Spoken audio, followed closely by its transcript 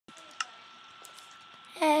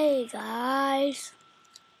Hey guys,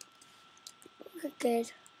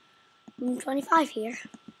 Wicked Room 25 here.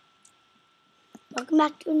 Welcome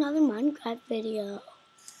back to another Minecraft video.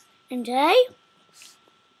 And today,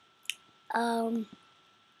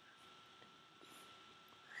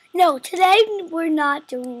 today we're not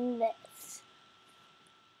doing this.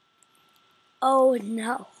 Oh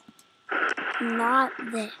no, not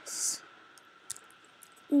this.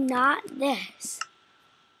 Not this.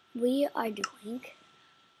 We are doing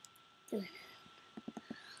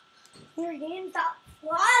your games up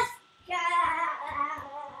plus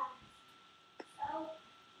So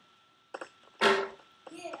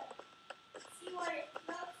yeah, see what it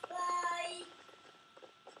looks like.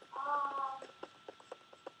 I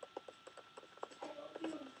hope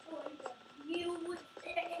you enjoyed the view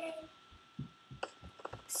today.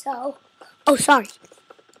 So, oh sorry.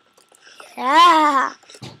 Yeah.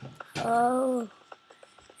 Oh,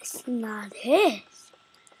 it's not it.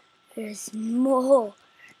 There's more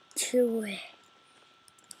to it.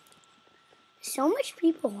 So much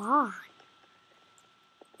people on.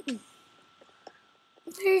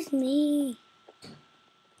 Where's me?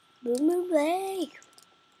 Boo Blake.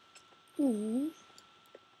 Hmm.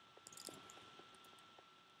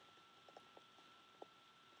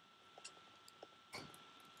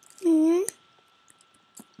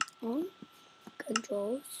 Oh,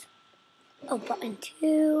 controls. Oh, button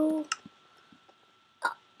 2.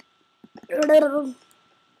 Up.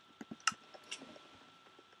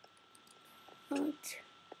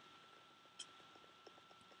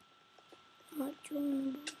 Not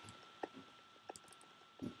joinable.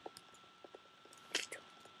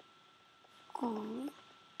 Aww.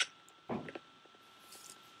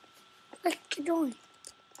 Click to join.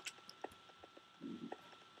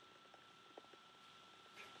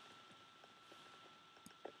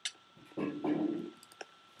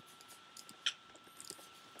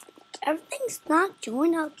 Everything's not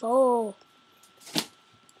joinable.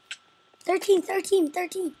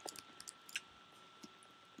 13.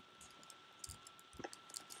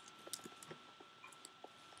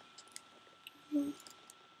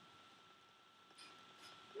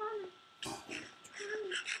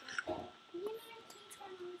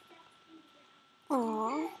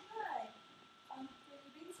 Aww.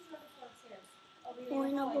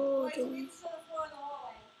 Joinable. Join.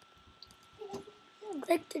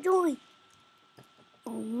 Click to join.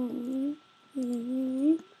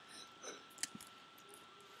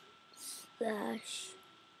 Slash.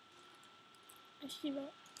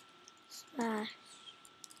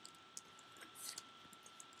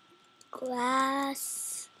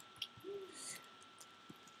 Glass.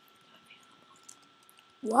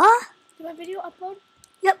 What? Did my video upload?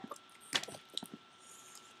 Yep.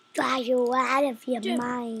 Drive you out of your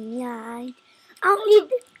mind. I don't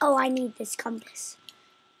need. I need this compass.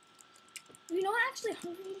 You know, actually,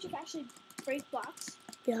 Hunger Games, you can actually break blocks.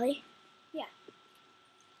 Really? Yeah.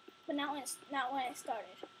 But not when it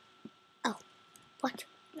started. Oh, what?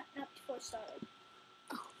 Not before it started.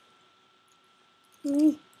 Oh.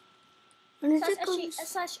 When is it going?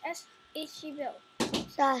 Slash HG build.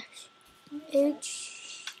 Slash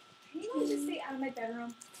H. Can you just stay out of my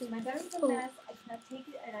bedroom? Because my bedroom's a mess. I cannot take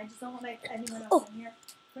it, and I just don't want anyone else in here.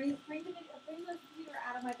 Bring the computer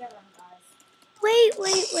out of my bedroom, guys. Wait.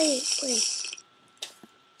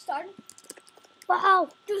 Started? Wow.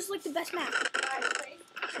 It was like the best map. Guys, please.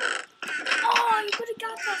 Oh, you could have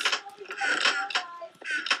got that.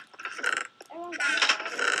 Everyone got it.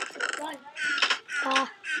 Run.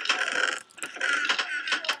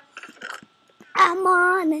 I'm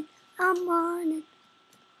on it.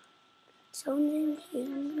 Someone's in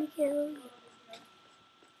here, I'm gonna kill you.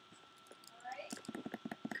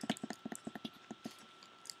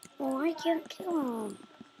 Oh, I can't kill him.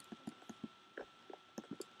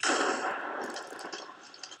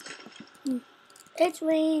 It's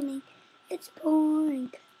raining, it's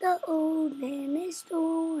pouring, the old man is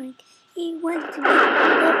snoring. He went to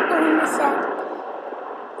bed on the set.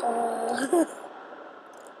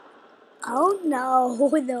 Oh no,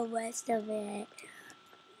 the rest of it.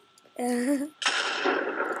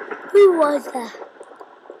 Who was that?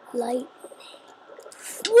 Lightning.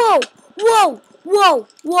 Whoa! Oh,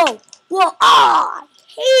 I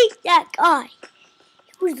hate that guy.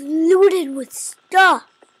 He was looted with stuff.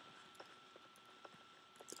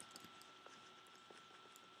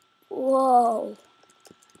 Whoa.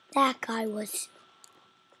 That guy was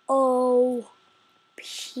OP.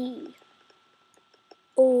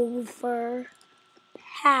 Overpowered.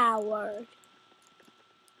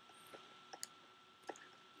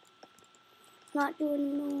 Not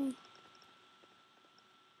doing no.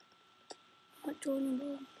 Not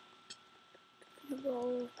joinable.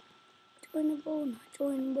 joinable, not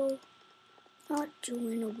joinable, not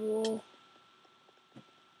joinable.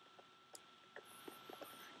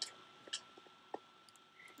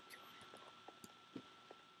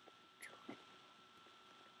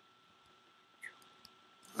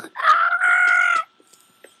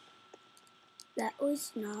 That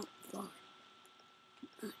was not fun.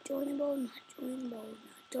 Not joinable, not joinable,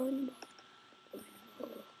 not joinable,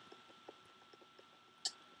 joinable.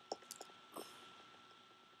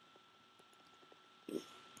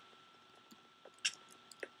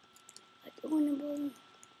 Not joinable.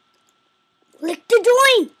 Click to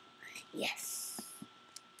join! Yes.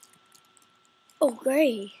 Oh,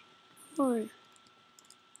 great. Come on.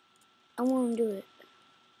 I want to do it.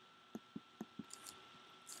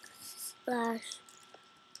 Slash.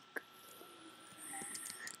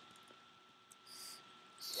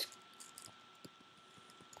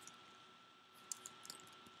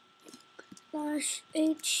 Slash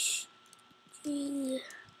HG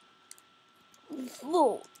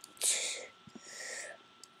Volt.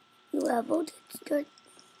 You have voted start.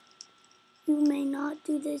 You may not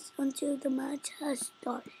do this until the match has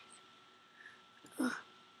started.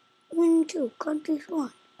 1, 2, countries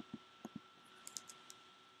 1.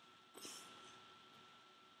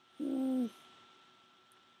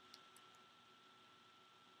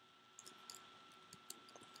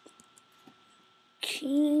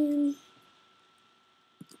 Team.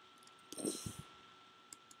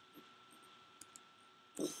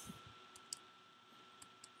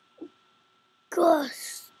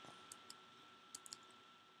 Gus.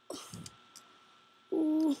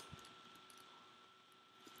 Ooh.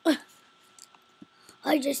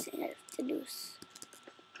 I just have to do this.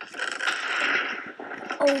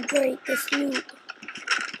 Oh great, this loot.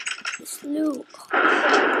 This loot. I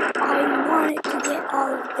wanted to get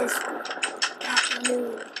all of this that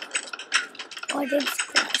loot. Why did it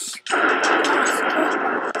crash?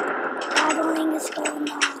 Battling is going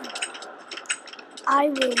on. I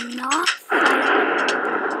will not fight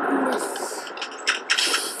in this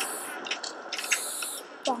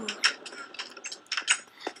spawn.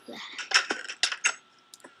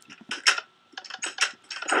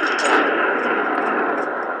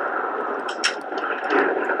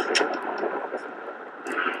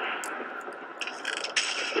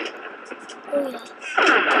 Oh yeah.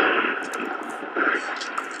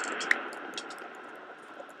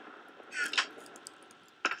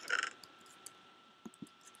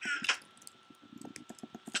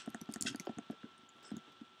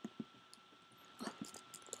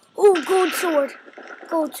 Oh, gold sword.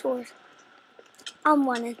 Gold sword. I'm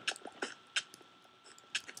winning.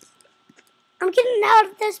 I'm getting out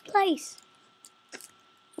of this place.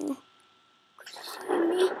 Oh.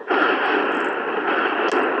 Me.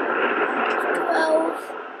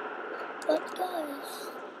 12. But guys.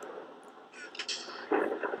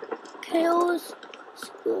 Kills.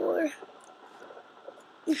 Score.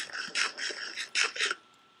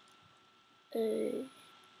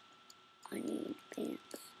 I need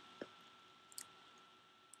pants.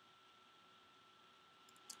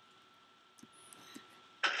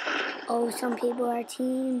 Oh, some people are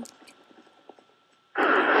team.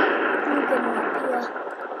 I'm good enough here.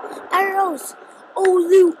 Arrows! Oh,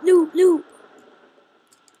 loot, loot, loot!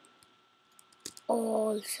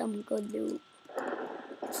 Oh, some good loot.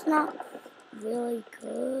 It's not really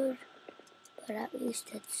good, but at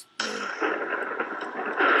least it's loot.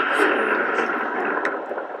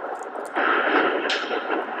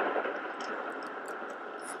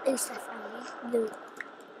 At least I found loot.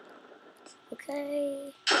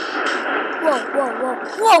 Okay. Whoa, whoa,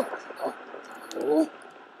 whoa, whoa!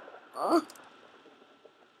 Oh.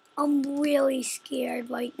 I'm really scared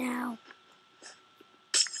right now.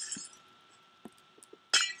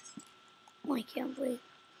 Oh, I can't believe.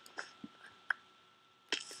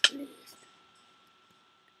 Please.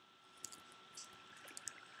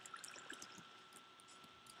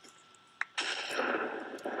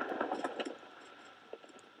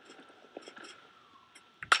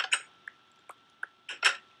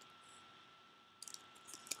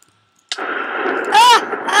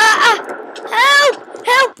 Help!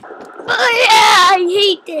 Help! Oh, yeah, I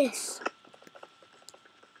hate this.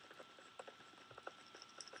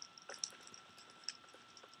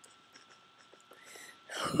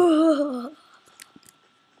 Ooh.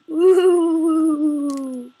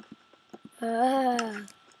 Ah.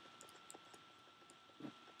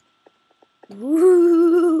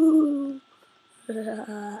 Ooh.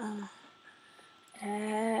 Ah. Ah.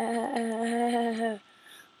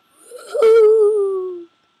 Ooh.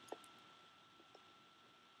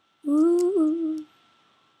 Ooh.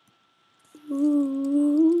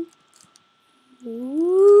 Ooh.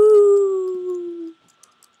 Ooh.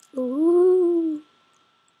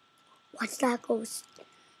 that ghost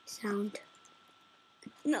sound?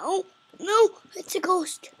 No, no, it's a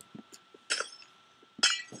ghost.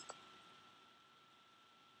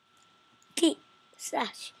 T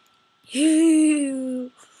slash.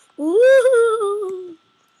 Woo, woo,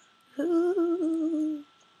 woo,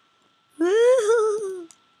 woo, woo,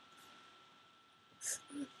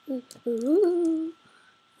 woo, woo,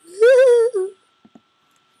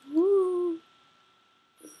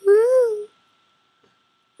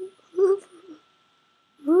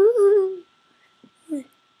 woo,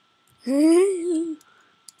 woo.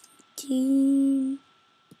 Team.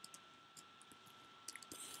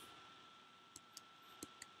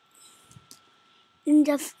 In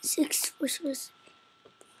the 6 wishes.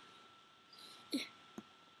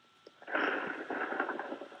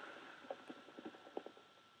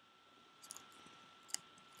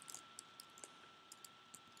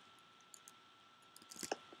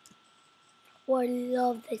 Oh, I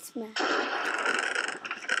love this map.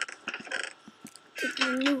 The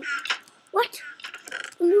loot. What?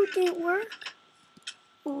 The loot didn't work?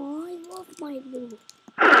 Oh, I love my loot.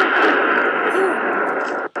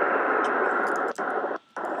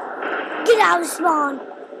 Get out of spawn.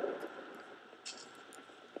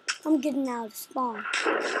 I'm getting out of spawn.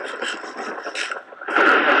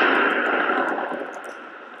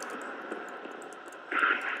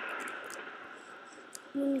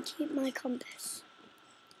 I'm gonna keep my compass.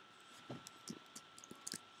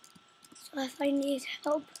 So if I need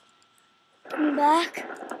help, come back.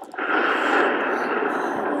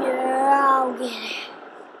 Yeah, I'll get it.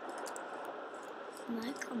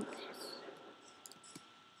 My compass.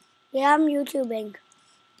 Yeah, I'm YouTubing.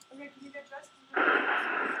 Okay, can you get dressed?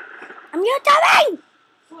 I'm YouTubing!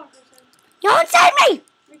 Come on, Christian. Don't send me!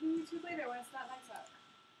 We can YouTube later when it's not nice out.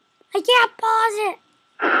 I can't pause it.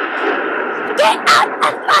 Get out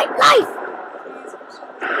of my life! Please, Christian.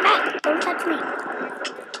 Hey, don't touch me.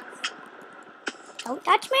 Don't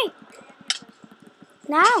touch me.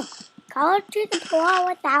 No. Go to the pool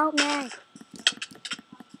without me.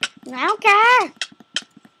 I don't care.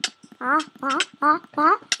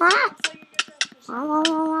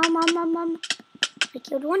 I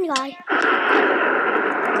killed one guy.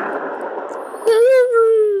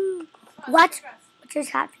 What? What just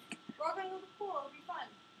happened? We're all going to the pool. It'll be fun.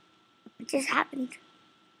 What just happened?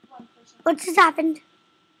 Come on, Christian. What just happened?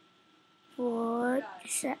 What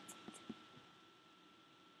just happened?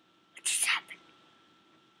 What just happened?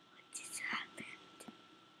 What just happened?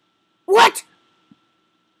 What?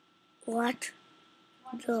 What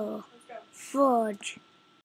Come on, the Christian. Let's go. fudge?